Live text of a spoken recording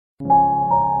Hello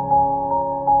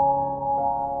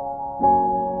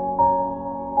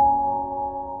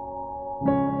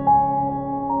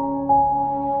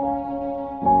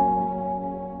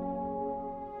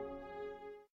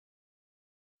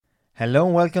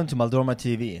and welcome to Maldorma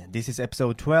TV. This is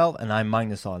episode 12 and I'm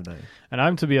Magnus Ahlberg. And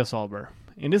I'm Tobias Ahlberg.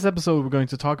 In this episode we're going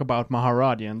to talk about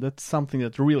Maharaji, and that's something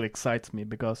that really excites me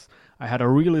because I had a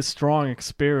really strong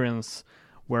experience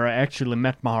where I actually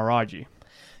met Maharaji.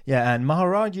 Yeah, and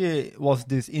Maharaji was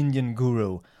this Indian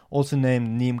guru, also named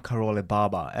Neem Karoli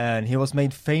Baba, and he was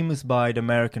made famous by the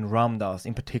American Ram Dass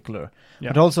in particular,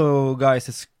 but also guys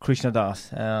as Krishna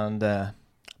Das and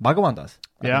Bhagavan Das.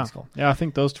 I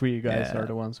think those three guys are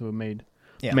the ones who made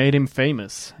him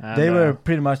famous. And, they were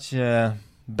pretty much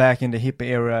back in the hippie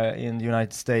era in the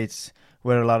United States,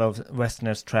 where a lot of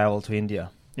Westerners traveled to India.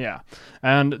 Yeah,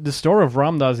 and the story of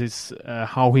Ram Dass is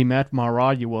how he met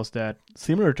Maharaji was that,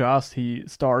 similar to us, he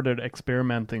started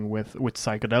experimenting with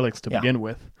psychedelics to begin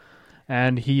with.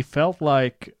 And he felt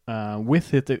like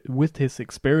with his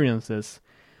experiences,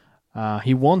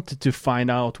 he wanted to find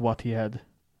out what he had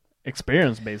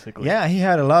experience, basically. Yeah, he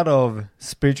had a lot of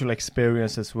spiritual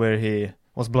experiences where he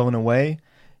was blown away.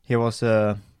 He was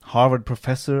a Harvard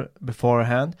professor before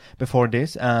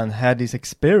this, and had these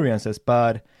experiences,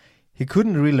 but he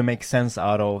couldn't really make sense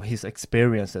out of his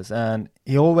experiences, and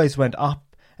he always went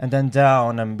up and then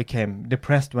down and became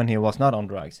depressed when he was not on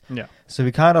drugs. Yeah. So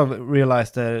he kind of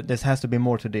realized that there has to be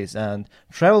more to this, and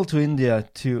traveled to India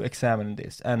to examine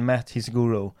this, and met his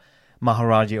guru,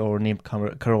 Maharaji, or Neem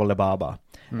Karoli Baba.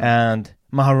 And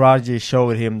Maharaji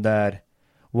showed him that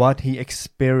what he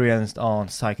experienced on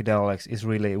psychedelics is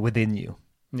really within you.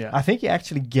 Yeah. I think he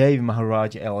actually gave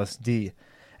Maharaji LSD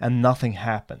and nothing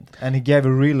happened. And he gave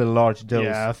a really large dose.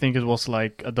 Yeah, I think it was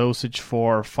like a dosage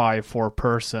for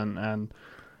person. And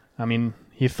I mean,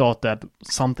 he thought that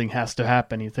something has to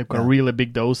happen. He took a really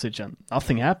big dosage and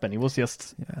nothing happened. He was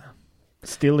just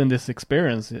still in this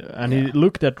experience. And he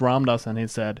looked at Ram Dass and he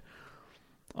said,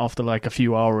 after like a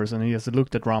few hours, and he just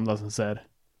looked at Ram Dass and said,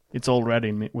 it's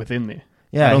already within me.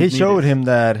 Yeah, he showed him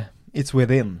that it's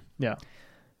within. Yeah.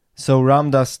 So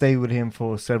Ram Dass stayed with him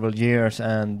for several years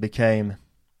and became...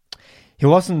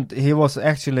 his name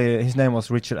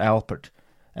was Richard Alpert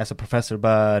as a professor,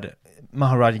 but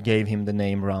Maharaji gave him the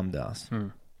name Ram Dass,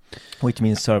 which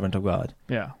means servant of God.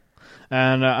 Yeah.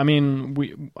 And I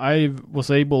mean, I was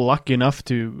lucky enough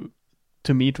to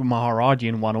meet Maharaji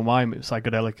in one of my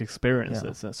psychedelic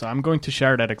experiences. So I'm going to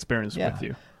share that experience with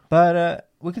you. But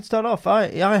we can start off.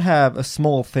 I have a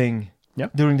small thing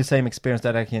during the same experience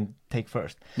that I can take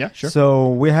first. Yeah, sure. So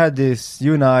we had this,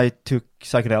 you and I took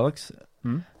psychedelics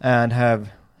and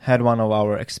have had one of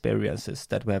our experiences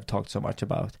that we have talked so much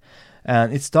about.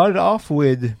 And it started off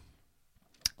with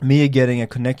me getting a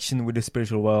connection with the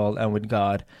spiritual world and with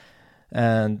God.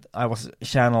 And I was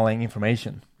channeling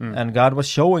information. And God was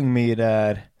showing me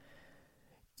that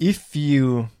if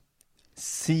you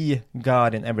see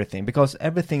God in everything, because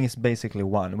everything is basically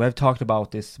one. We have talked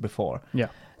about this before. Yeah.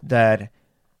 That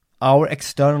our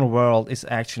external world is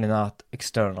actually not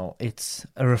external. It's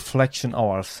a reflection of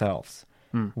ourselves.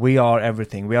 We are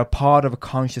everything. We are part of a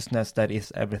consciousness that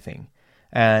is everything.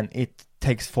 And it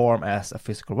takes form as a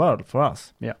physical world for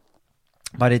us. Yeah.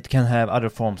 But it can have other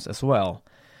forms as well.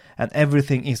 And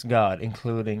everything is God,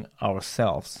 including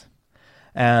ourselves.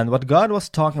 And what God was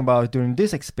talking about during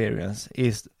this experience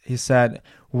is, he said,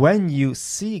 when you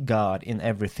see God in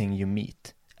everything you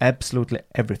meet, absolutely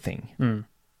everything,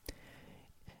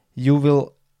 you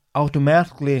will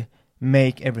automatically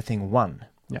make everything one.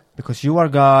 Yeah. Because you are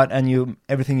God, and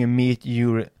everything you meet,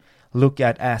 you look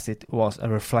at as it was a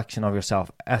reflection of yourself,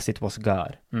 as it was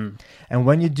God. And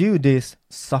when you do this,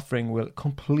 suffering will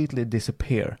completely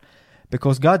disappear.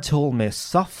 Because God told me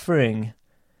suffering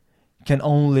can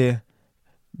only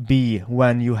be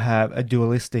when you have a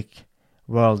dualistic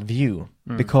worldview.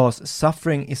 Because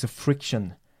suffering is a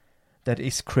friction that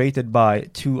is created by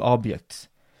two objects.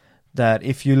 That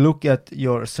if you look at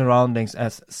your surroundings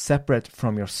as separate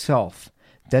from yourself,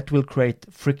 that will create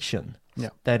friction.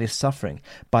 That is suffering.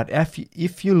 But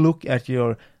if you look at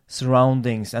your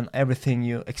surroundings and everything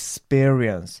you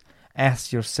experience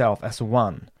as yourself, as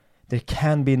one, there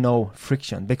can be no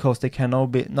friction, because there can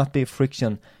not be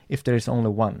friction if there is only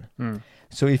one.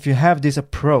 So if you have this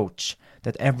approach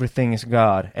that everything is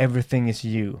God, everything is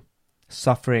you,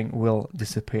 suffering will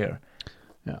disappear.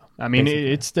 Yeah, I mean,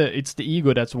 it's the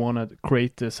ego that's want to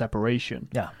create the separation.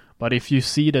 Yeah. But if you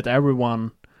see that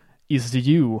everyone is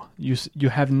you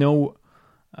have no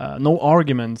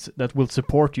arguments that will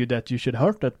support you that you should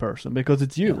hurt that person, because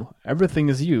it's you. Yeah. Everything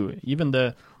is you. Even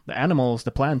the the animals,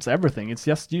 the plants, everything. It's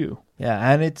just you.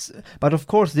 Yeah, but of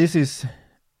course this is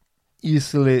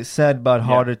easily said but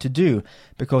harder to do,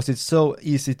 because it's so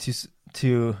easy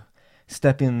to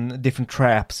step in different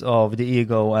traps of the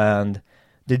ego and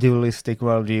the dualistic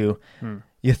worldview.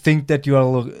 You think that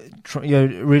you're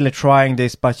really trying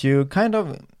this, but you kind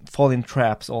of fall in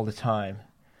traps all the time.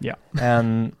 Yeah.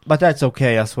 But that's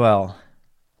okay as well.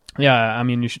 Yeah, I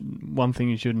mean, one thing,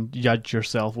 you shouldn't judge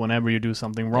yourself whenever you do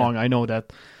something wrong. I know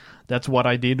that's what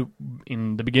I did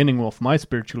in the beginning of my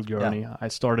spiritual journey. I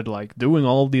started like doing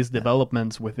all these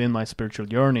developments within my spiritual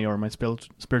journey or my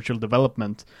spiritual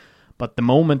development. But the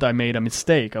moment I made a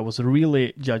mistake, I was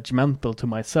really judgmental to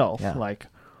myself. Like,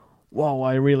 whoa,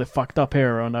 I really fucked up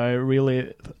here, and I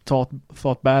really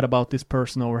thought bad about this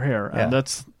person over here. And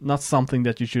that's not something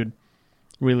that you should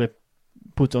really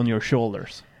put on your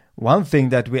shoulders. One thing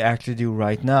that we actually do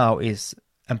right now is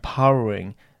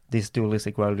empowering this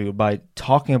dualistic worldview by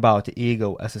talking about the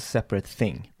ego as a separate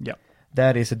thing. Yeah.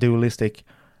 That is a dualistic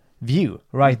view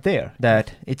right there,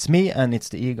 that it's me and it's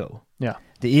the ego. Yeah.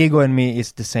 The ego and me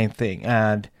is the same thing,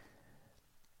 and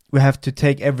we have to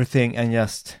take everything and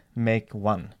just make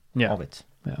one of it.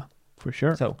 Yeah, for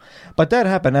sure. So, but that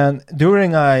happened, and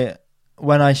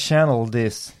when I channeled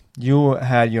this, you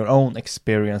had your own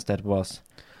experience that was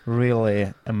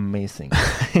really amazing.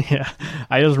 Yeah,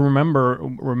 I just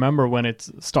remember when it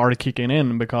started kicking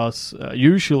in, because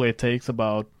usually it takes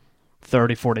about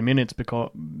 30-40 minutes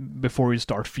before you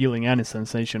start feeling any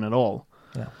sensation at all.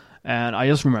 Yeah. And I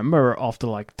just remember after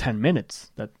like 10 minutes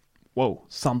that, whoa,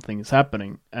 something is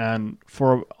happening. And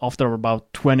after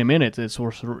about 20 minutes, it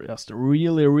was just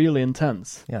really, really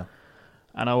intense. Yeah.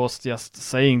 And I was just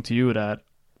saying to you that,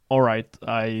 all right,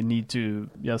 I need to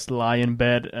just lie in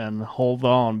bed and hold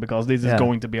on, because this is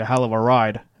going to be a hell of a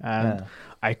ride. And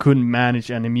I couldn't manage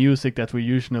any music that we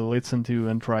usually listen to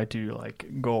and try to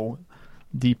like go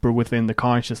deeper within the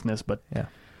consciousness, but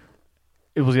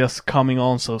it was just coming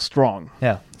on so strong.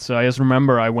 Yeah. So I just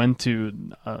remember I went to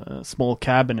a small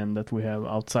cabin that we have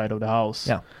outside of the house.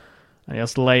 Yeah. I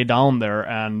just lay down there,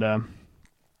 and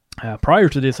prior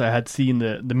to this, I had seen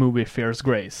the movie Fierce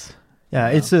Grace. Yeah,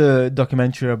 it's a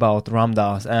documentary about Ram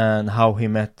Dass and how he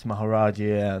met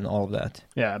Maharaji and all of that.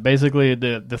 Yeah, basically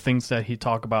the things that he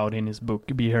talked about in his book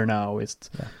Be Here Now is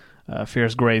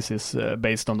Fierce Grace is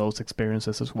based on those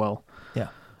experiences as well. Yeah.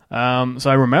 So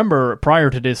I remember prior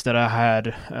to this that I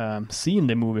had seen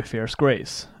the movie Fierce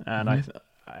Grace, and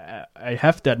I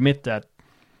have to admit that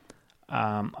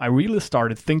I really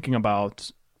started thinking about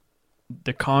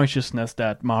the consciousness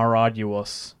that Maharaji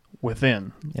was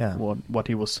within. Yeah. What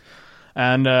he was.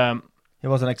 And it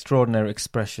was an extraordinary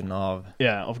expression of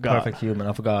of God, perfect human,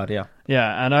 of God.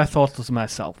 Yeah, and I thought to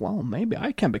myself, well, maybe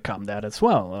I can become that as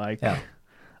well. Like,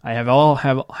 I have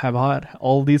had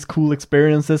all these cool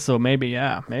experiences, so maybe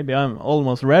I'm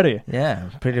almost ready. Yeah,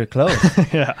 pretty close.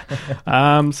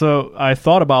 So I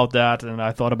thought about that, and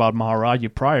I thought about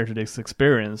Maharaji prior to this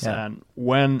experience, and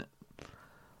when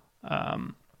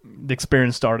the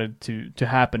experience started to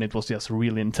happen, it was just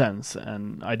really intense,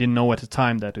 and I didn't know at the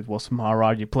time that it was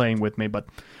Maharaji playing with me, but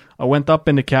I went up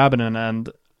in the cabin and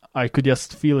I could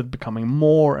just feel it becoming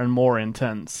more and more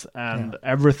intense, and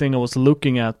everything I was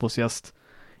looking at was just,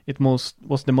 was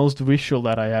the most visual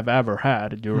that I have ever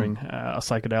had during a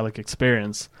psychedelic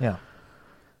experience. Yeah.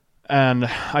 And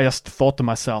I just thought to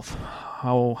myself,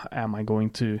 how am I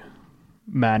going to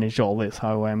manage all this?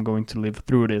 How am I going to live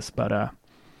through this? But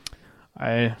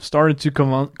I started to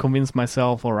convince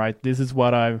myself, all right, this is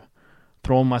what I've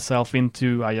thrown myself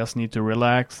into. I just need to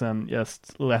relax and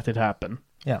just let it happen.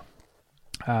 Yeah.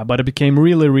 But it became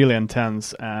really, really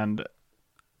intense. And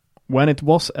when it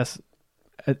was as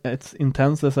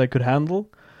intense as I could handle,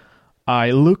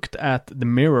 I looked at the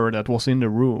mirror that was in the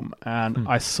room, and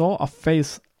I saw a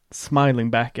face smiling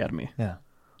back at me. Yeah.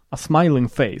 A smiling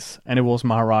face, and it was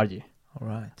Maharaji. All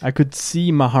right. I could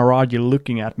see Maharaji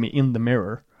looking at me in the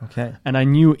mirror. Okay. And I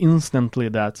knew instantly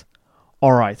that,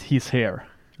 all right, he's here.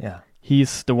 Yeah.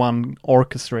 He's the one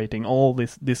orchestrating all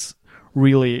this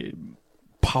really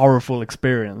powerful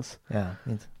experience. Yeah.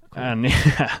 Cool. And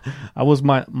I was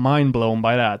mind blown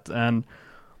by that. And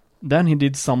then he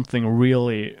did something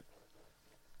really,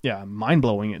 mind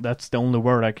blowing. That's the only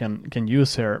word I can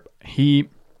use here. He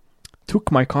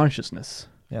took my consciousness,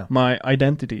 my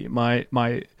identity, my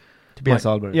Tobias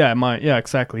Alberg. Yeah,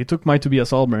 exactly. He took my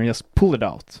Tobias Alberg and just pulled it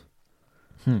out.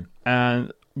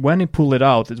 And when he pulled it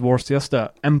out, it was just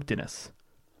a emptiness.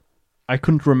 I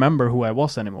couldn't remember who I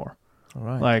was anymore. All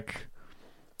right. Like,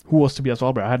 who was Tobias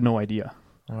Alberg? I had no idea.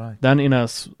 All right. Then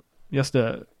just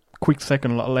a quick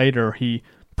second later, he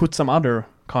put some other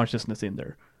consciousness in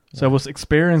there. So I was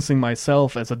experiencing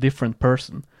myself as a different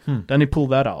person. Then he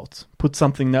pulled that out, put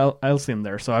something else in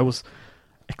there. So I was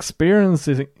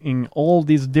experiencing all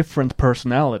these different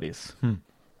personalities.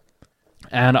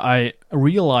 And I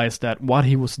realized that what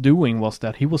he was doing was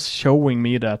that he was showing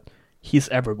me that he's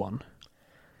everyone.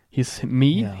 He's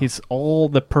me, he's all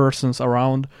the persons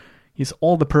around, he's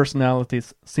all the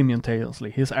personalities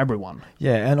simultaneously. He's everyone.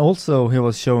 Yeah, and also he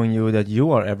was showing you that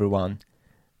you are everyone,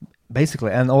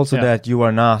 basically, and also that you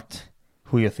are not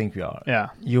who you think you are. Yeah.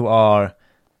 You are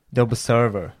the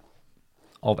observer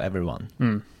of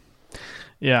everyone.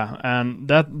 Yeah, and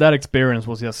that experience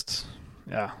was just,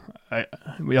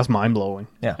 just mind-blowing.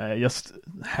 Yeah. Just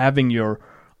having your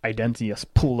identity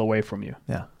just pulled away from you.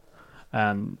 Yeah.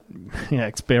 And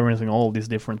experiencing all these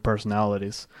different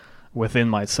personalities within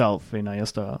myself in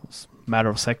just a matter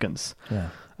of seconds. Yeah.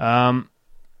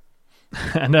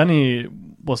 And then he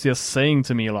was just saying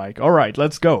to me like, "All right,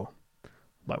 let's go."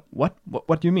 Like, what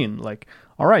do you mean? Like,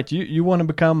 all right, you want to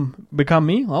become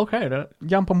me? Okay,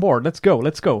 jump on board. Let's go.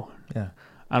 Yeah.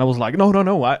 And I was like,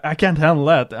 no, I can't handle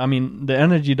that. I mean, the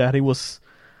energy that was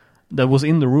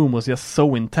in the room was just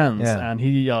so intense, and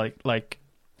he like.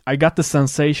 I got the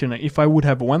sensation that if I would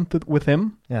have went with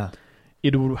him,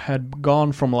 it would have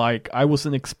gone from like I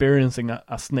wasn't experiencing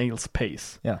a snail's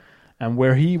pace. Yeah. And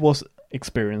where he was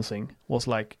experiencing was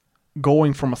like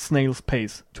going from a snail's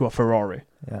pace to a Ferrari.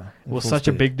 Yeah. It was such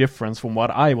a big difference from what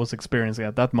I was experiencing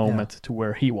at that moment to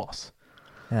where he was.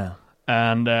 Yeah.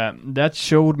 And that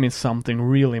showed me something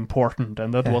really important,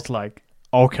 and that was like,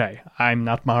 okay, I'm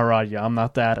not Maharaja. I'm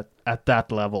not at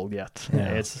that level yet.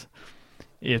 Yeah.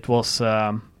 It was.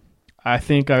 I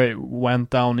think I went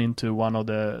down into one of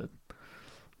the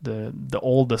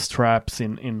oldest traps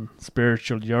in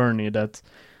spiritual journey, that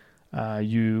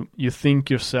you think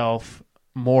yourself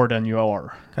more than you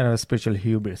are. Kind of a spiritual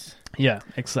hubris. Yeah,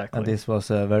 exactly. And this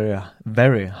was a very,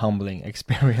 very humbling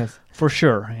experience. For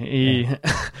sure.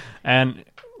 And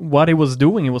what he was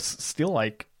doing, he was still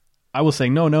like, I was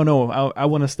saying, no, I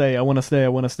want to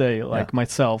stay, like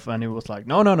myself. And he was like,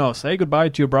 no, say goodbye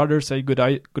to your brother, say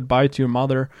goodbye to your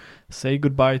mother, say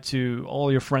goodbye to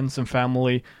all your friends and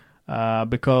family,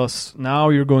 because now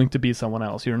you're going to be someone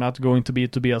else. You're not going to be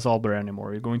Tobias Albert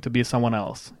anymore. You're going to be someone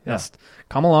else. Just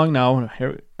come along now,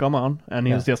 here, come on. And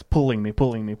he was just pulling me.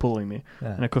 Yeah.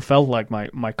 And I could felt like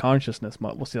my consciousness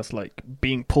was just like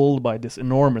being pulled by this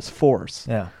enormous force.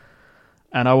 Yeah.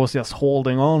 And I was just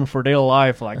holding on for dear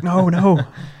life, like, no,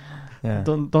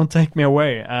 don't take me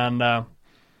away. And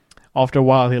after a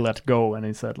while, he let go, and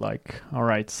he said, like, all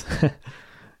right.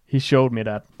 He showed me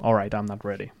that, all right, I'm not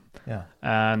ready. Yeah.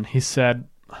 And he said,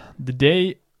 the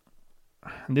day,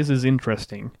 this is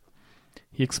interesting,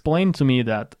 he explained to me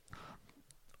that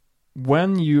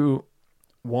when you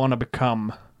want to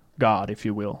become God, if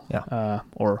you will,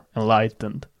 or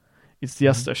enlightened, it's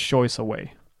just a choice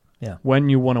away. Yeah. When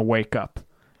you want to wake up,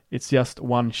 it's just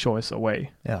one choice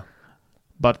away. Yeah.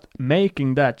 But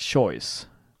making that choice,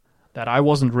 that I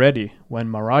wasn't ready when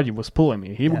Maharaji was pulling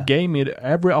me. He gave me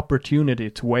every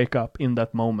opportunity to wake up in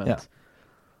that moment. Yeah.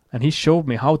 And he showed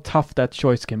me how tough that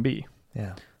choice can be.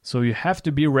 Yeah. So you have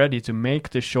to be ready to make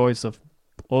the choice of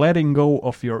letting go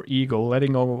of your ego,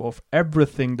 letting go of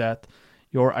everything that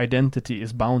your identity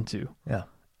is bound to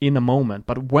in a moment.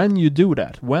 But when you do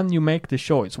that, when you make the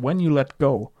choice, when you let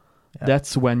go,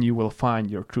 that's when you will find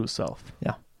your true self.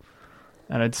 Yeah.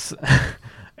 And it's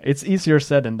it's easier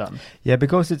said than done. Yeah,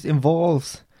 because it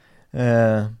involves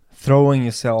throwing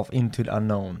yourself into the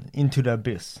unknown, into the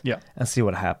abyss, and see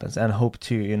what happens, and hope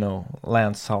to,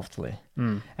 land softly.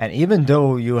 And even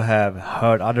though you have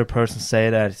heard other persons say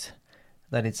that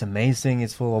it's amazing,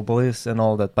 it's full of bliss and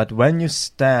all that, but when you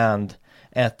stand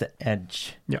at the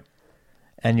edge,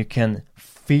 and you can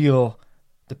feel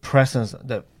the presence,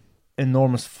 the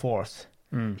enormous force,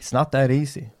 it's not that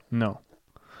easy. No.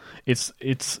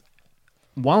 It's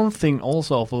one thing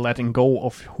also of letting go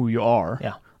of who you are.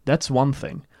 Yeah. That's one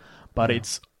thing. But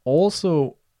it's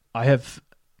also, I have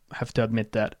to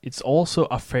admit that it's also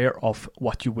a fear of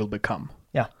what you will become.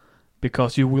 Yeah.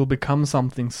 Because you will become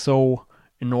something so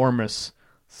enormous,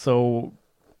 so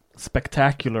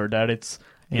spectacular that it's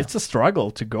a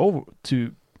struggle to go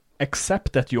to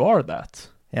accept that you are that.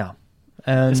 Yeah.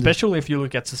 And especially if you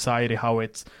look at society, how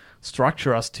it's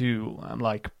structure us to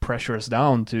pressure us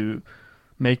down to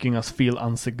making us feel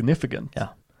insignificant. Yeah.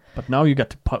 But now you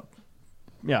get to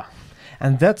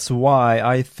And that's why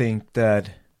I think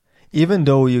that even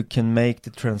though you can make the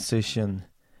transition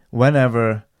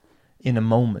whenever in a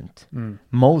moment,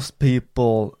 most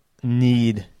people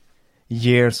need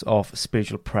years of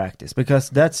spiritual practice, because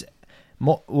that's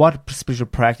what spiritual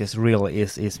practice really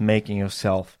is making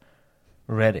yourself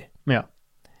ready. Yeah.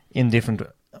 In different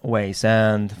ways.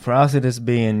 And for us it has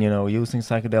been, using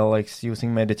psychedelics,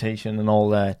 using meditation and all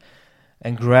that.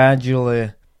 And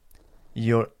gradually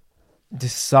your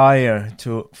desire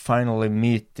to finally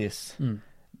meet this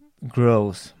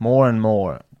grows more and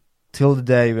more till the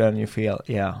day when you feel,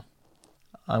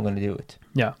 I'm going to do it.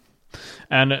 Yeah.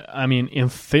 And I mean, in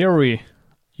theory,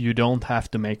 you don't have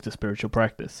to make the spiritual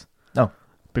practice. No.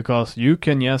 Because you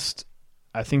can just,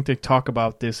 I think they talk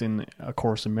about this in A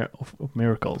Course of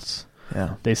Miracles.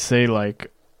 Yeah. They say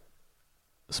like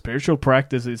spiritual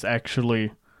practice is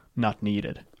actually not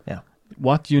needed. Yeah.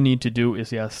 What you need to do is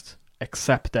just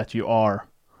accept that you are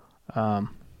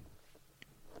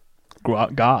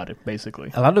God, basically.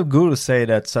 A lot of gurus say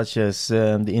that, such as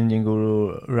the Indian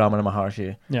guru Ramana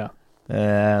Maharshi. Yeah.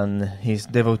 And his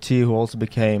devotee, who also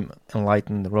became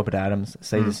enlightened, Robert Adams,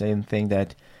 say the same thing,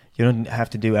 that you don't have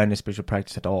to do any spiritual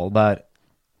practice at all. But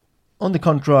on the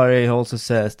contrary, he also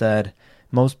says that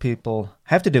most people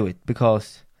have to do it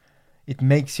because it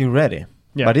makes you ready.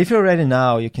 Yeah. But if you're ready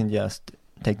now, you can just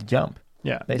take the jump.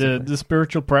 Yeah, basically. the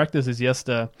spiritual practice is just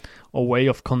a way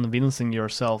of convincing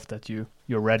yourself that you're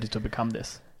ready to become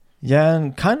this. Yeah,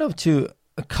 and kind of to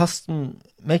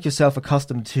make yourself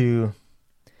accustomed to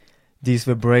these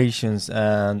vibrations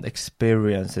and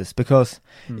experiences. Because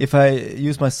if I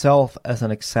use myself as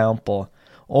an example,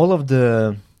 all of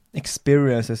the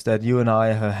experiences that you and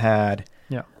I have had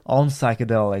on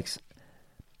psychedelics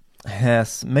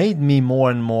has made me more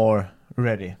and more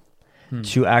ready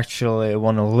to actually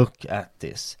want to look at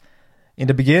this. In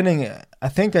the beginning, I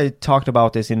think I talked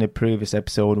about this in the previous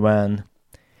episode, when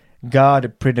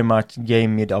God pretty much gave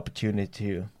me the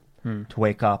opportunity to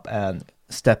wake up and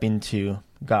step into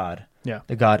God,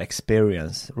 the God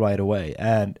experience right away.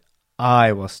 And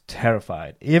I was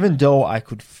terrified, even though I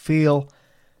could feel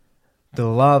the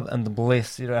love and the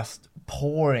bliss just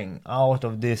pouring out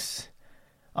of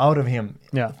him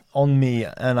on me.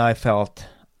 And I felt,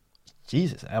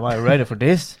 Jesus, am I ready for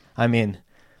this? I mean,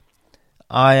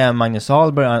 I am Magnus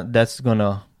Sahlberg, that's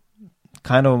gonna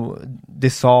kind of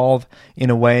dissolve in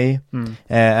a way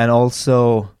and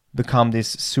also become this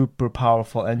super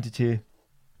powerful entity.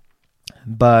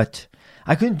 But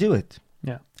I couldn't do it.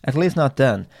 Yeah. At least not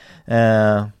then.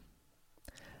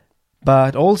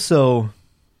 But also,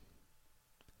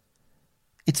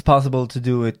 it's possible to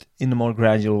do it in a more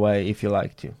gradual way if you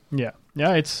like to. Yeah.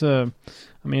 Yeah, it's,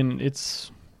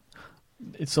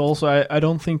 it's also, I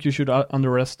don't think you should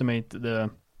underestimate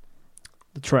the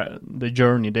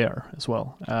journey there as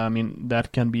well. I mean,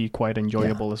 that can be quite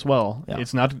enjoyable as well. Yeah.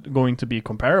 It's not going to be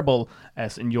comparable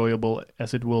as enjoyable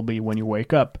as it will be when you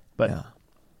wake up, but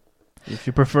if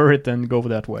you prefer it, then go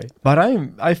that way. But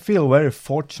I feel very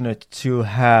fortunate to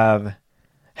have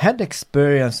had the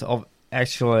experience of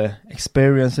actually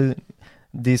experiencing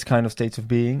these kind of states of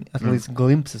being, at least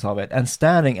glimpses of it, and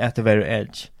standing at the very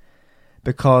edge.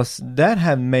 Because that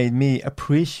have made me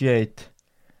appreciate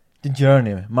the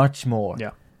journey much more.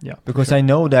 Yeah, yeah. Because I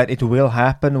know that it will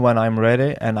happen when I'm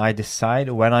ready, and I decide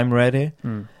when I'm ready,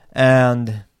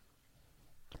 and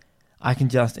I can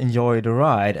just enjoy the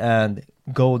ride and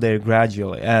go there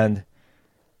gradually. And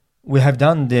we have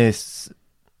done this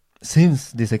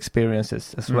since these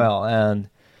experiences as well, and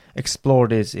explore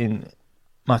this in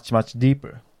much, much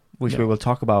deeper, which we will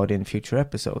talk about in future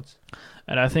episodes.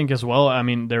 And I think as well, I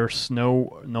mean, there's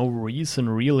no reason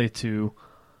really to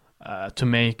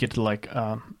make it like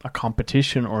a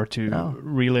competition, or to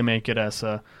really make it as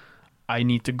I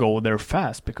need to go there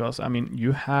fast, because I mean,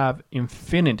 you have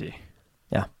infinity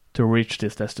to reach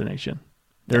this destination.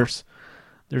 There's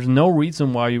no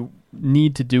reason why you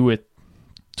need to do it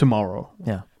tomorrow.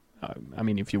 Yeah. I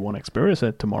mean, if you want to experience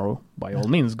it tomorrow, by all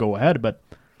means, go ahead, but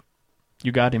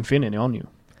you got infinity on you.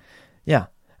 Yeah.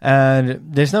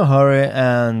 And there's no hurry,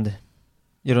 and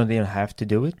you don't even have to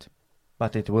do it,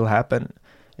 but it will happen.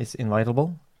 It's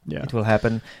inevitable. Yeah. It will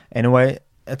happen anyway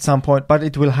at some point, but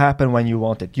it will happen when you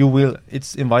want it.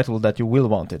 It's inevitable that you will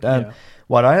want it. And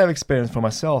what I have experienced for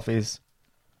myself is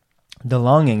the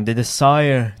longing, the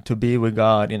desire to be with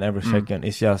God in every second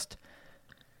is just,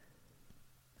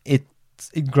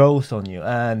 it grows on you,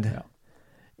 and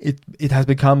it has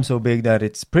become so big that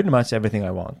it's pretty much everything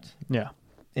I want. Yeah.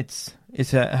 It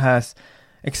has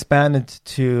expanded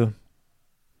to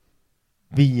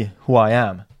be who I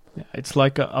am. Yeah, it's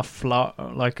like a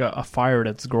fire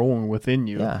that's growing within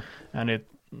you, and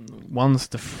once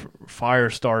the fire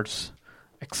starts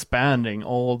expanding,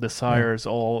 all desires,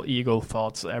 all ego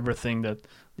thoughts, everything that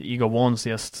the ego wants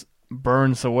just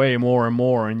burns away more and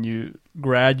more, and you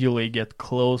gradually get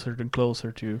closer and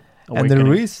closer to awakening. And the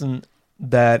reason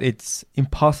that it's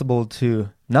impossible to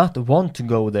not want to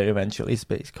go there eventually is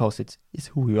because it's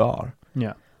who you are.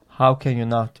 Yeah. How can you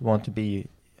not want to be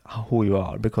who you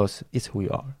are? Because it's who you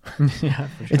are. Yeah,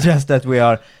 for sure. It's just that we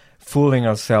are fooling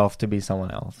ourselves to be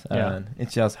someone else. Yeah. And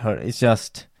it's just it's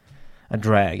just a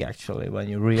drag, actually, when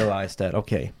you realize that,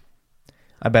 okay,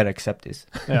 I better accept this.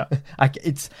 Yeah.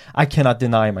 I cannot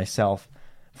deny myself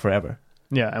forever.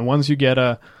 Yeah, and once you get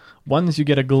a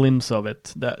glimpse of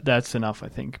it, that's enough, I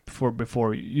think.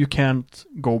 Before you can't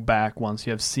go back once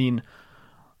you have seen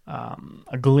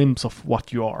a glimpse of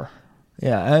what you are.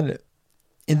 Yeah, and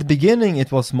in the beginning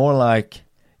it was more like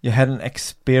you had an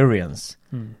experience,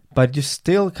 but you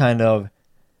still kind of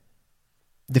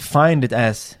defined it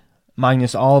as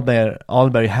Magnus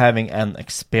Ahlberg having an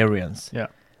experience. Yeah.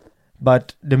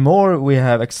 But the more we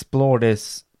have explored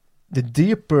this, the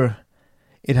deeper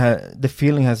the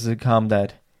feeling has become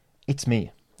that it's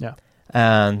me. Yeah.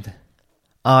 And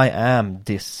I am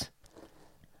this,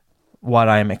 what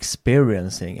I'm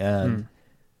experiencing. And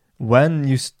when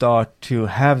you start to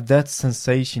have that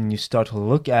sensation, you start to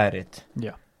look at it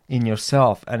in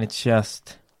yourself, and it's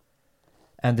just,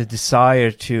 and the desire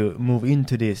to move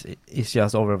into this is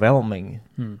just overwhelming.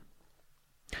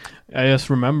 I just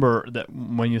remember that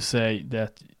when you say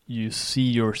that you see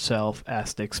yourself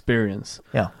as the experience.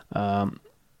 Yeah.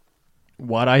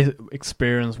 What I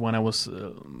experienced when I was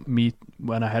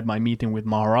when I had my meeting with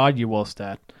Maharaji was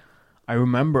that I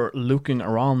remember looking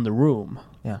around the room.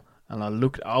 Yeah. And I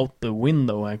looked out the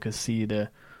window and I could see the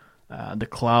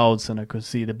clouds and I could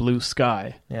see the blue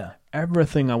sky. Yeah.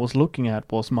 Everything I was looking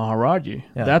at was Maharaji.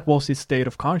 Yeah. That was his state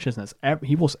of consciousness.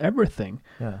 He was everything.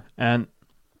 Yeah. And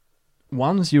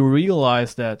once you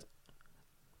realize that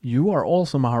you are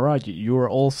also Maharaji, you are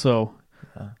also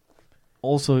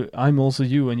I'm also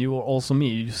you, and you are also me.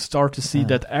 You start to see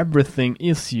that everything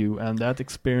is you, and that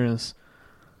experience.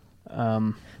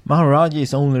 Maharaji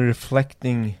is only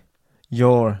reflecting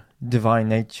your divine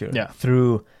nature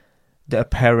through the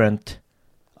apparent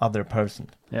other person.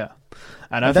 Yeah,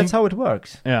 and that's how it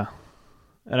works. Yeah,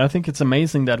 and I think it's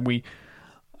amazing that we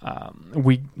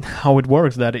how it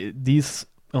works, that these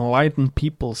enlightened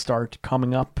people start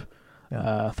coming up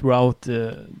throughout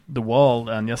the world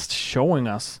and just showing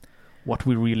us what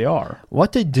we really are.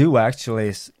 What they do actually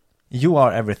is, you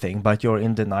are everything, but you're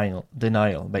in denial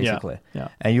basically. Yeah.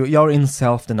 And you're in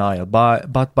self-denial.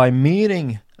 But by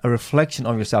meeting a reflection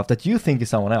of yourself that you think is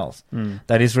someone else,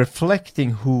 that is reflecting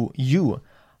how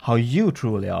you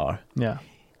truly are,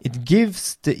 it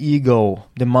gives the ego,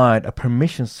 the mind, a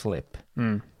permission slip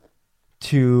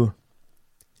to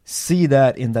see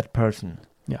that in that person.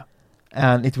 Yeah.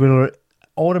 And it will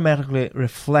automatically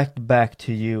reflect back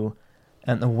to you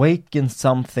and awaken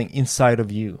something inside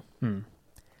of you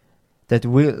that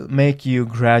will make you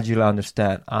gradually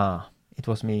understand, it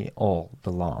was me all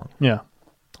along. Yeah.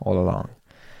 All along.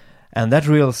 And that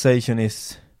realization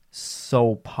is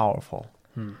so powerful.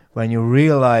 When you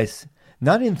realize,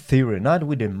 not in theory, not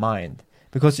with the mind,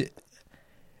 because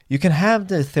you can have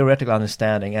the theoretical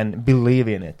understanding and believe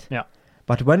in it. Yeah.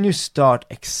 But when you start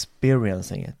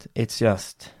experiencing it, it's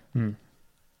just...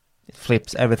 It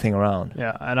flips everything around.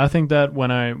 Yeah, and I think that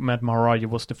when I met Maharaji, it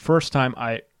was the first time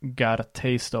I got a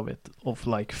taste of it, of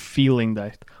like feeling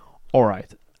that, all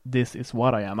right, this is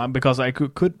what I am. Because I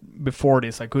could before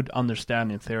this, I could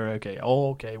understand in theory,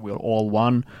 okay, we're all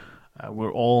one,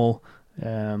 we're all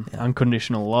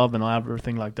unconditional love and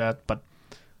everything like that. But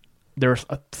there's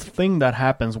a thing that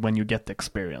happens when you get the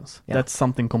experience. Yeah. That's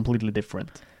something completely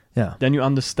different. Yeah. Then you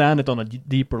understand it on a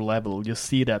deeper level. You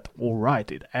see that, all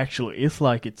right, it actually is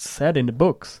like it's said in the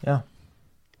books. Yeah.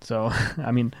 So,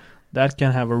 I mean, that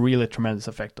can have a really tremendous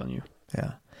effect on you.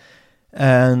 Yeah.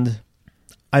 And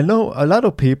I know a lot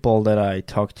of people that I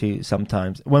talk to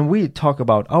sometimes, when we talk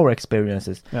about our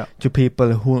experiences to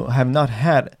people who have not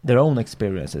had their own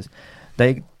experiences,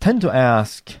 they tend to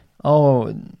ask,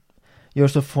 you're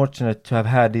so fortunate to have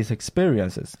had these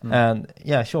experiences. And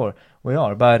yeah, sure, we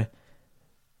are. But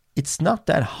it's not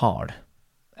that hard,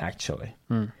 actually,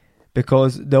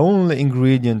 because the only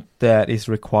ingredient that is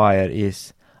required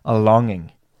is a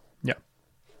longing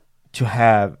to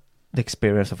have the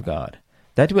experience of God.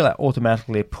 That will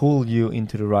automatically pull you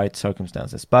into the right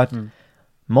circumstances. But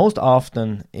most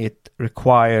often it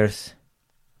requires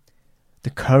the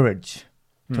courage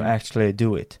to actually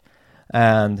do it.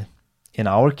 And in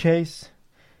our case,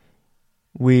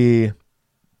 we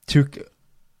took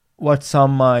what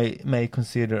some may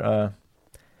consider a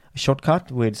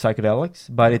shortcut with psychedelics,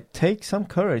 but it takes some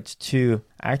courage to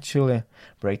actually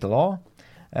break the law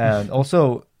and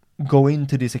also go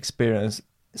into this experience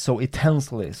so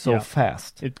intensely, so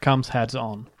fast. It comes heads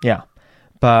on. Yeah,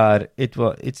 but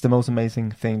it's the most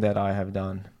amazing thing that I have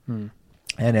done.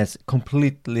 and it's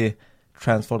completely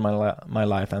transformed my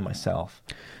life and myself.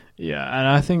 Yeah, and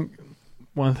I think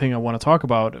one thing I want to talk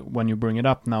about when you bring it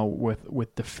up now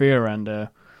with the fear and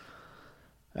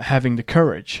having the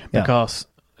courage, because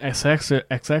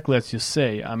exactly as you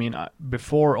say, I mean,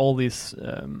 before all these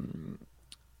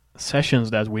sessions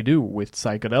that we do with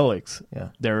psychedelics,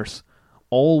 there's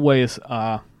always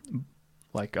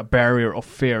like a barrier of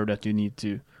fear that you need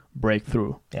to break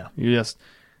through. Yeah, you just,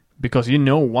 because you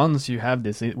know once you have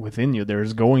this within you,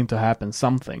 there's going to happen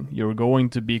something. You're going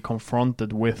to be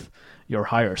confronted with your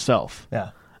higher self.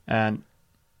 Yeah, and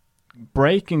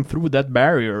breaking through that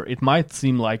barrier, it might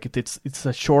seem like it's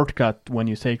a shortcut when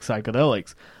you take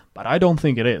psychedelics, but I don't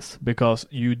think it is, because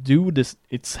you do this,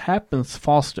 it happens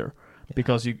faster,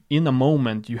 because you, in a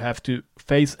moment, you have to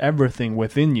face everything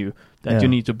within you that you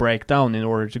need to break down in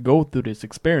order to go through these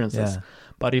experiences.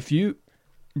 But if you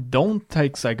don't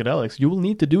take psychedelics, you will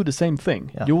need to do the same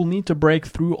thing. You will need to break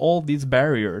through all these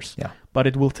barriers, but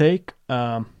it will take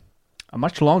a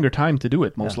much longer time to do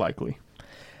it, most likely.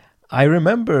 I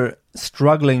remember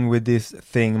struggling with this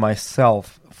thing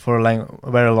myself for a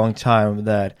very long time,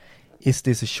 that is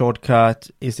this a shortcut?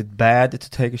 Is it bad to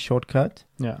take a shortcut?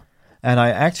 Yeah. And I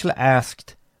actually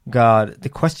asked God the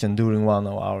question during one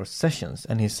of our sessions,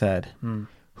 and he said,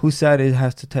 who said it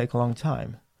has to take a long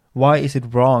time? Why is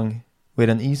it wrong with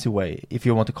an easy way, if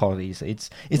you want to call it easy?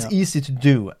 It's easy to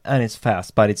do, and it's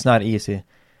fast, but it's not easy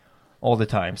all the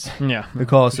times. Yeah.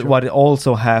 Because what it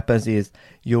also happens is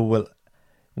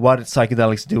what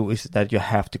psychedelics do is that you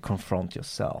have to confront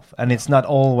yourself. And it's not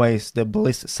always the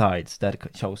bliss sides that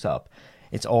shows up.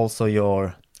 It's also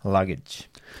your luggage.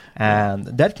 And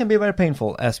that can be very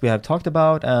painful, as we have talked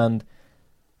about. And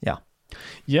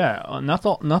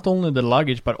not only the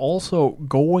luggage, but also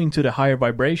going to the higher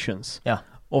vibrations.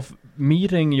 Of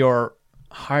meeting your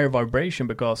higher vibration,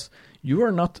 because you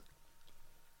are not,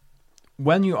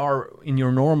 when you are in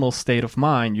your normal state of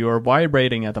mind, you are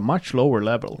vibrating at a much lower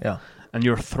level. And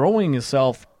you're throwing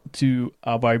yourself to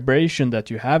a vibration that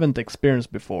you haven't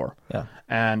experienced before.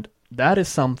 And that is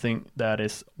something that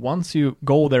is, once you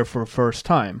go there for the first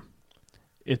time,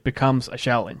 it becomes a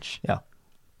challenge.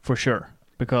 For sure.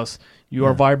 Because you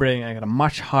are vibrating at a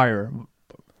much higher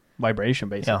vibration,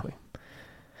 basically.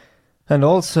 And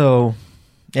also,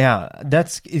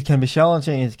 it can be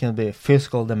challenging, it can be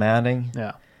physical demanding.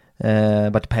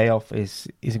 But the payoff is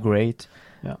great.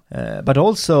 But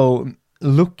also,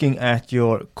 looking at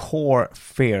your core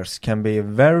fears can be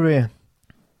very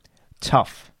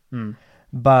tough,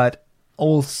 but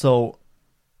also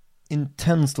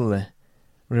intensely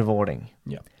rewarding.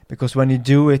 Because when you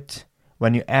do it,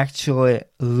 when you actually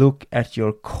look at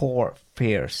your core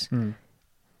fears,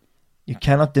 you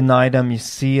cannot deny them, you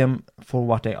see them for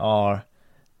what they are.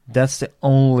 That's the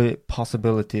only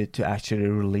possibility to actually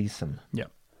release them.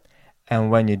 And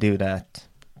when you do that,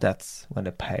 that's when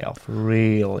the payoff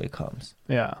really comes.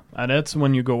 And that's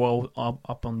when you go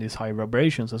up on these high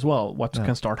vibrations as well. What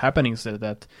can start happening is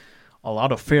that a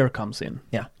lot of fear comes in.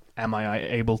 Am I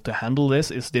able to handle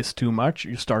this? Is this too much?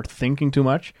 You start thinking too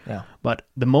much. But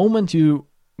the moment you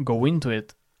go into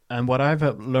it, and what I've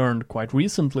learned quite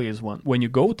recently is when you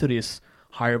go to these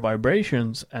higher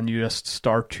vibrations and you just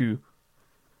start to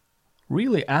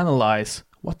really analyze,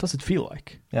 what does it feel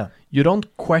like? You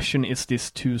don't question, is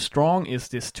this too strong? Is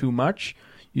this too much?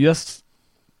 You just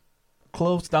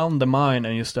close down the mind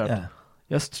and you start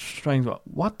just trying to,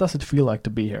 what does it feel like to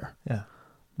be here?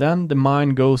 Then the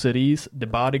mind goes at ease, the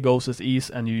body goes at ease,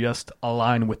 and you just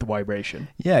align with the vibration.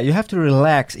 You have to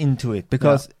relax into it,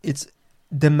 because it's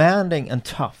demanding and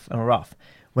tough and rough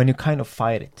when you kind of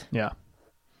fight it.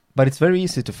 But it's very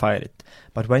easy to fight it.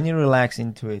 But when you relax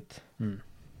into it,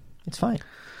 it's fine.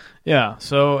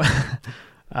 So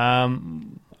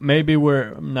maybe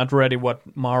we're not ready what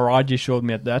Maharaji showed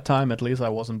me at that time. At least I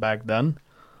wasn't back then.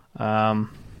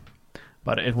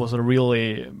 But it was a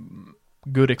really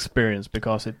good experience,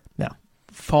 because it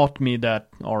taught me that,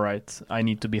 all right, I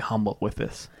need to be humble with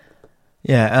this.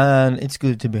 And it's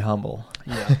good to be humble.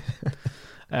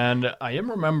 And I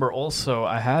remember also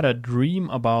I had a dream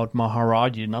about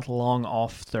Maharaji not long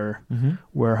after,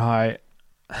 where I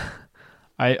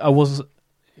was,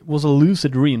 it was a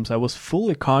lucid dream, so I was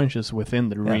fully conscious within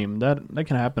the dream. That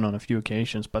can happen on a few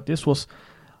occasions, but this was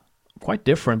quite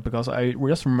different, because I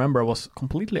just remember I was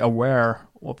completely aware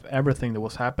of everything that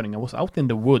was happening. I was out in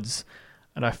the woods,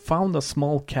 and I found a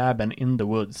small cabin in the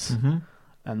woods.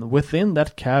 And within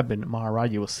that cabin,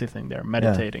 Maharaji was sitting there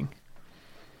meditating.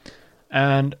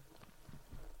 And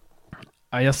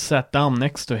I just sat down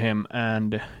next to him,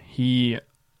 and he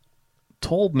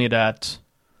told me that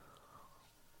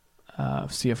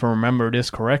see if I remember this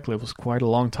correctly, it was quite a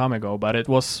long time ago, but it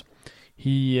was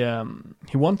he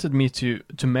wanted me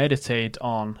to meditate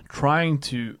on trying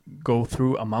to go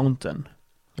through a mountain.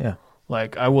 Yeah.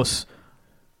 Like I was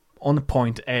on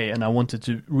point A and I wanted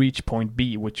to reach point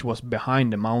B, which was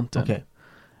behind the mountain. Okay.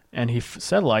 And he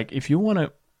said, like, if you want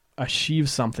to achieve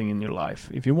something in your life,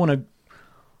 if you want to,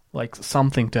 like,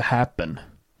 something to happen,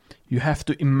 you have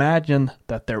to imagine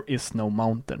that there is no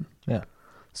mountain. Yeah.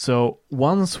 So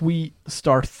once we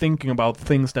start thinking about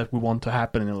things that we want to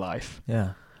happen in life,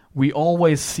 Yeah. we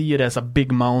always see it as a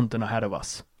big mountain ahead of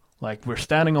us. Like we're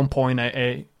standing on point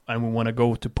A and we want to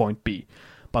go to point B.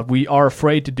 But we are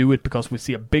afraid to do it because we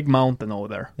see a big mountain over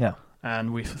there. Yeah.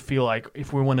 And we feel like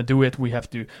if we want to do it, we have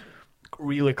to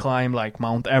really climb like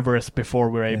Mount Everest before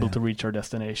we're able to reach our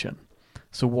destination.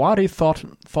 So what he thought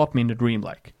me in the dream,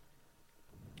 like,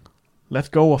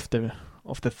 let go of the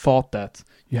thought that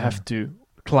you have to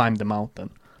climb the mountain.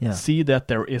 Yeah. See that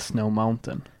there is no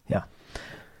mountain. Yeah.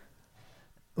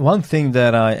 One thing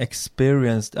that I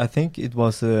experienced, I think it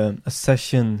was a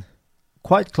session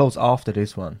quite close after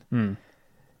this one.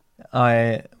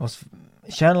 I was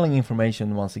channeling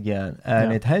information once again,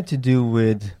 and it had to do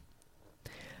with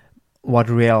what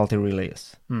reality really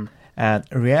is. And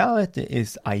reality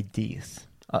is ideas,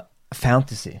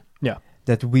 fantasy,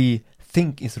 that we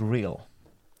think is real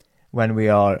when we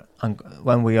are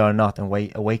not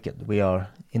awakened. We are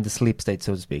in the sleep state,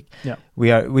 so to speak. Yeah.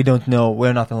 We don't know.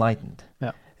 We're not enlightened.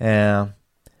 Yeah.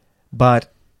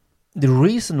 But the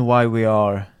reason why we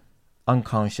are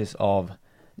unconscious of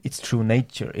its true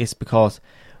nature is because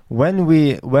when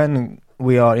we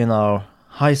are in our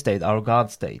high state, our God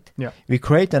state, we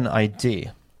create an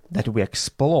idea that we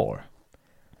explore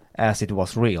as it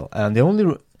was real. And the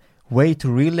only way to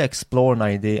really explore an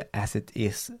idea as it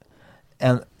is,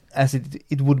 and as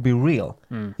it would be real,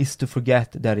 is to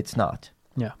forget that it's not.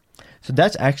 Yeah. So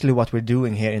that's actually what we're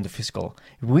doing here in the physical.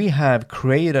 We have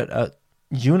created a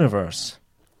universe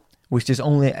which is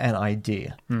only an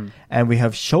idea. And we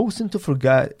have chosen to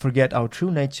forget our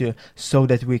true nature so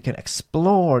that we can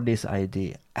explore this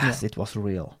idea as it was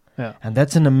real. Yeah. And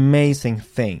that's an amazing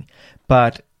thing.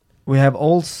 But we have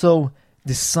also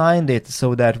designed it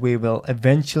so that we will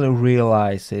eventually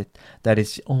realize that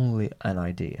it's only an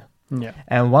idea. Yeah.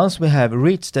 And once we have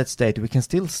reached that state, we can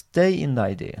still stay in the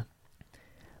idea,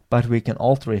 but we can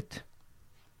alter it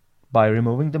by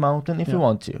removing the mountain if we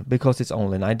want to, because it's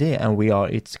only an idea and we are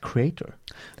its creator.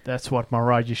 That's what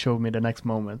Maharaji showed me the next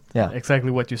moment. Yeah. Exactly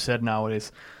what you said now. It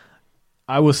is,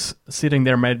 I was sitting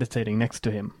there meditating next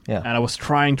to him, and I was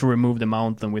trying to remove the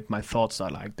mountain with my thoughts. I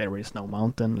like, there is no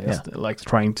mountain. Like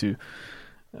trying to,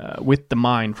 with the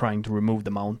mind, trying to remove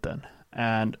the mountain.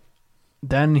 And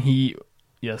then he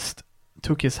just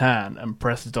took his hand and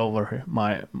pressed it over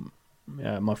my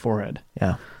forehead.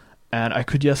 Yeah. And I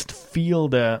could just feel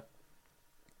the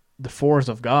force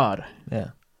of God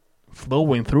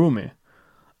flowing through me.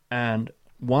 And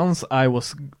once I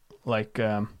was like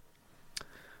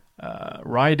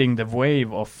riding the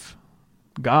wave of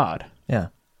God,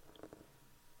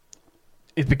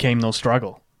 it became no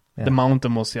struggle. The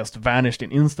mountain was just vanished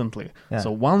instantly.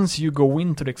 So once you go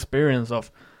into the experience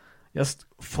of just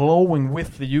flowing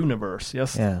with the universe,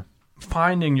 just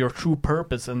finding your true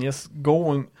purpose and just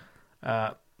going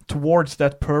towards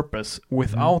that purpose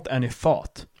without any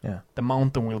thought, the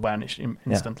mountain will vanish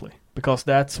instantly, because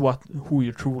that's who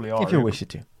you truly are. If you wish it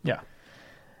to. Yeah.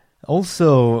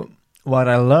 Also, what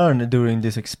I learned during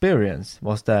this experience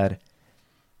was that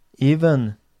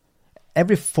even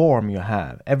every form you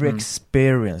have, every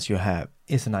experience you have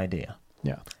is an idea.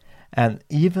 Yeah. And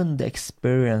even the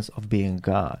experience of being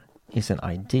God is an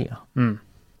idea.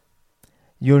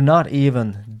 You're not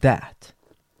even that.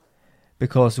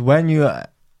 Because when you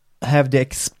have the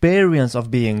experience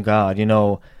of being God,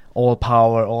 all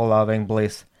power, all loving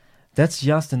bliss, that's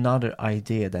just another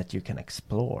idea that you can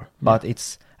explore. But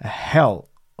it's a hell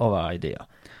of an idea.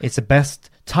 It's the best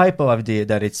type of idea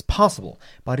that it's possible,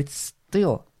 but it's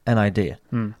still an idea,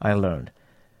 I learned.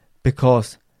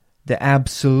 Because the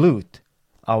absolute,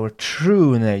 our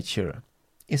true nature,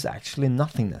 is actually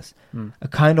nothingness. A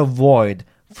kind of void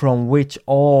from which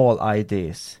all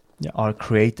ideas are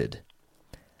created.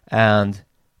 And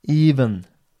even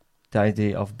the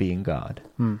idea of being God.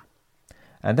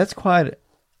 And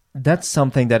that's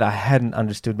something that I hadn't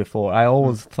understood before. I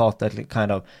always thought that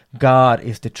kind of God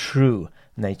is the true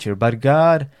nature. But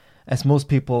God, as most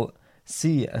people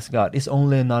see as God, is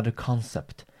only another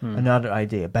concept, another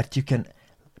idea. But you can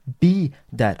be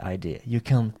that idea. You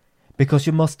can, because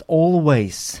you must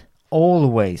always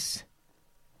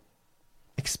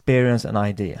experience an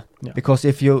idea. Yeah. Because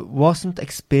if you wasn't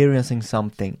experiencing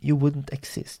something, you wouldn't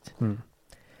exist.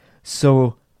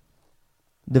 So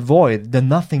the void, the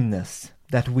nothingness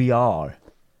that we are,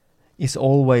 is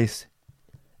always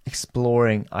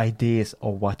exploring ideas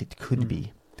of what it could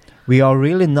be. We are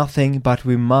really nothing, but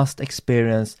we must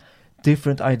experience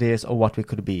different ideas of what we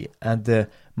could be. And the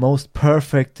most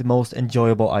perfect, most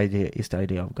enjoyable idea is the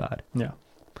idea of God. Yeah.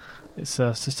 It's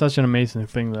such an amazing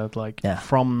thing that, like,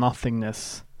 from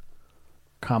nothingness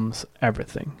comes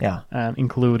everything. Yeah. And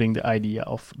including the idea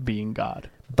of being God.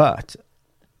 But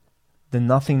the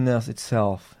nothingness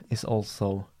itself is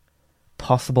also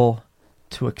possible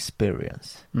to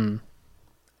experience.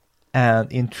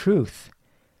 And in truth,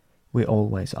 we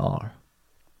always are.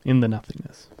 In the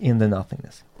nothingness. In the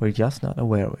nothingness. We're just not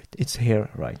aware of it. It's here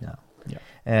right now.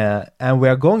 Yeah. And we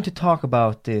are going to talk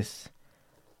about this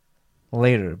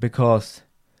later, because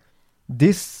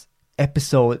this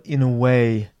episode, in a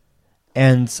way,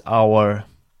 ends our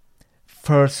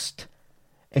first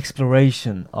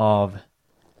exploration of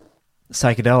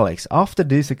psychedelics. After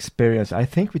this experience, I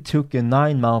think we took a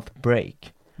 9-month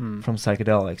break from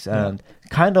psychedelics and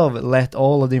kind of let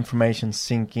all of the information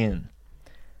sink in.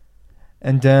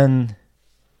 And then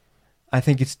I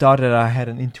think it started, I had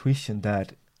an intuition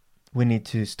that we need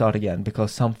to start again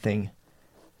because something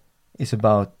is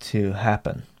about to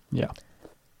happen. Yeah.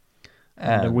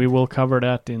 And we will cover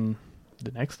that in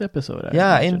the next episode.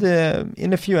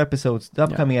 In a few episodes, the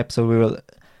upcoming episode,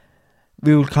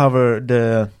 we will cover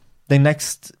the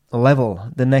next level,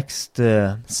 the next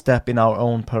step in our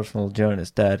own personal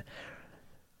journeys. That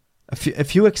a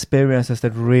few experiences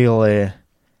that really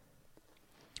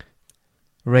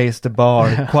raised the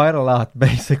bar quite a lot,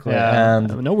 basically. Yeah.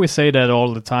 And I know we say that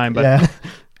all the time, but it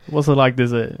wasn't like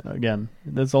this again.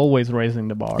 That's always raising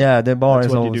the bar. Yeah, the bar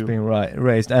is always being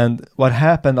raised. And what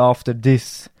happened after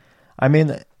this? I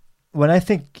mean,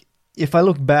 if I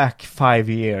look back 5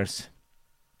 years,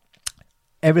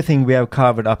 everything we have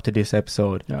covered up to this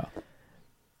episode,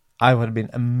 I would have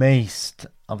been amazed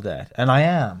of that, and I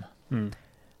am.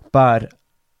 But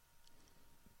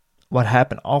what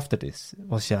happened after this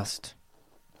was just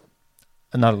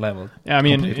another level. Yeah, I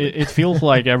mean, it feels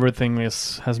like everything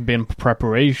has been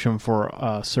preparation for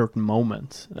a certain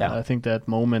moment. Yeah. I think that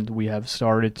moment we have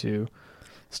started to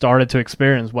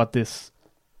experience what this.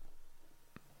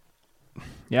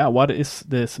 Yeah, what is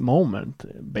this moment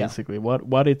basically? Yeah.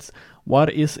 What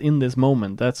is in this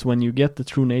moment? That's when you get the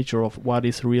true nature of what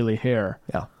is really here.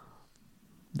 Yeah.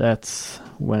 That's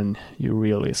when you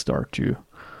really start to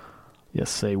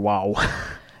just say wow.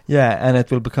 Yeah, and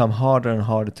it will become harder and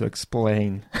harder to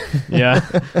explain. Yeah.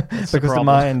 Because the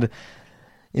mind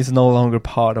is no longer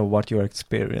part of what you're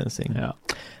experiencing. Yeah.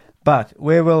 But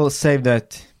we will save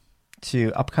that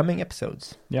to upcoming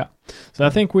episodes. Yeah. So I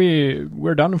think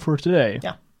we're done for today.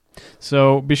 Yeah.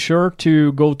 So be sure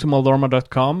to go to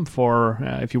maldorma.com for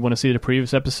if you want to see the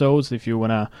previous episodes, if you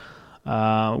want to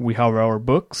we have our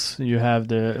books. You have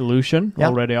the Illusion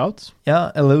already out.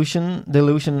 Yeah, The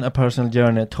Illusion, A Personal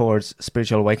Journey Towards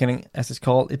Spiritual Awakening, as it's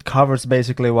called. It covers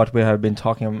basically what we have been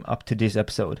talking up to this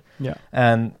episode. Yeah.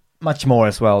 And much more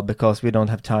as well, because we don't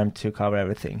have time to cover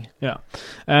everything. Yeah.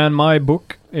 And my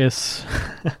book is,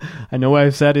 I know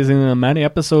I've said it's in many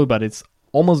episodes, but it's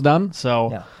almost done.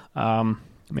 So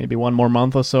maybe 1 more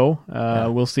month or so.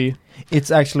 We'll see.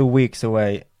 It's actually weeks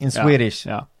away in Swedish.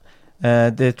 Yeah.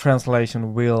 The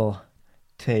translation will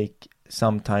take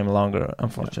some time longer,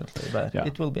 unfortunately, but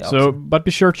it will be out. So, but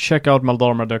be sure to check out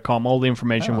maldorma.com. All the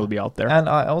information will be out there. And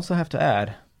I also have to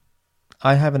add,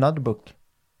 I have another book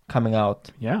coming out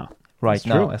right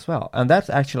now as well. And that's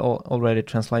actually already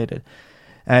translated.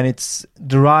 And it's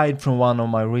derived from one of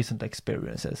my recent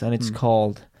experiences. And it's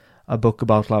called A Book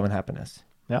About Love and Happiness.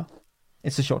 Yeah.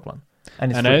 It's a short one.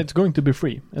 And it's going to be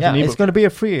free. It's going to be a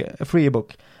free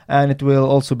ebook. And it will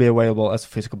also be available as a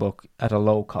physical book at a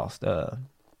low cost.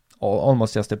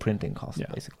 Almost just a printing cost,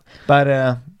 basically.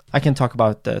 But I can talk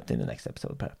about that in the next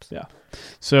episode, perhaps. Yeah.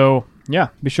 So,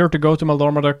 be sure to go to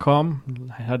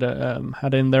maldorma.com,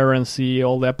 head in there and see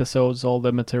all the episodes, all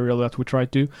the material that we try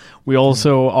to. We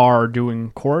also are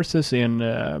doing courses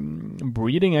in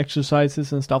breathing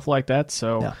exercises and stuff like that.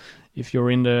 So if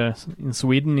you're in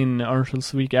Sweden, in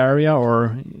Örnsköldsvik area,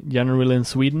 or generally in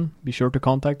Sweden, be sure to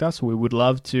contact us. We would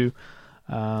love to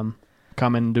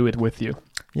come and do it with you.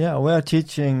 Yeah, we are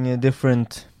teaching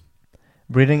different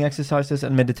breathing exercises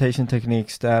and meditation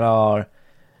techniques that are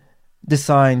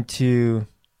designed to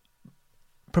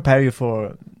prepare you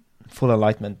for full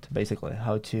enlightenment, basically.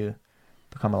 How to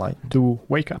become enlightened. To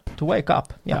wake up. To wake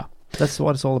up, yeah. That's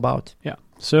what it's all about. Yeah.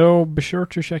 So be sure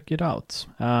to check it out.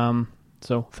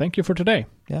 So thank you for today.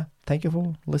 Yeah. thank you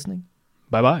for listening.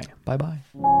 Bye bye. Bye bye.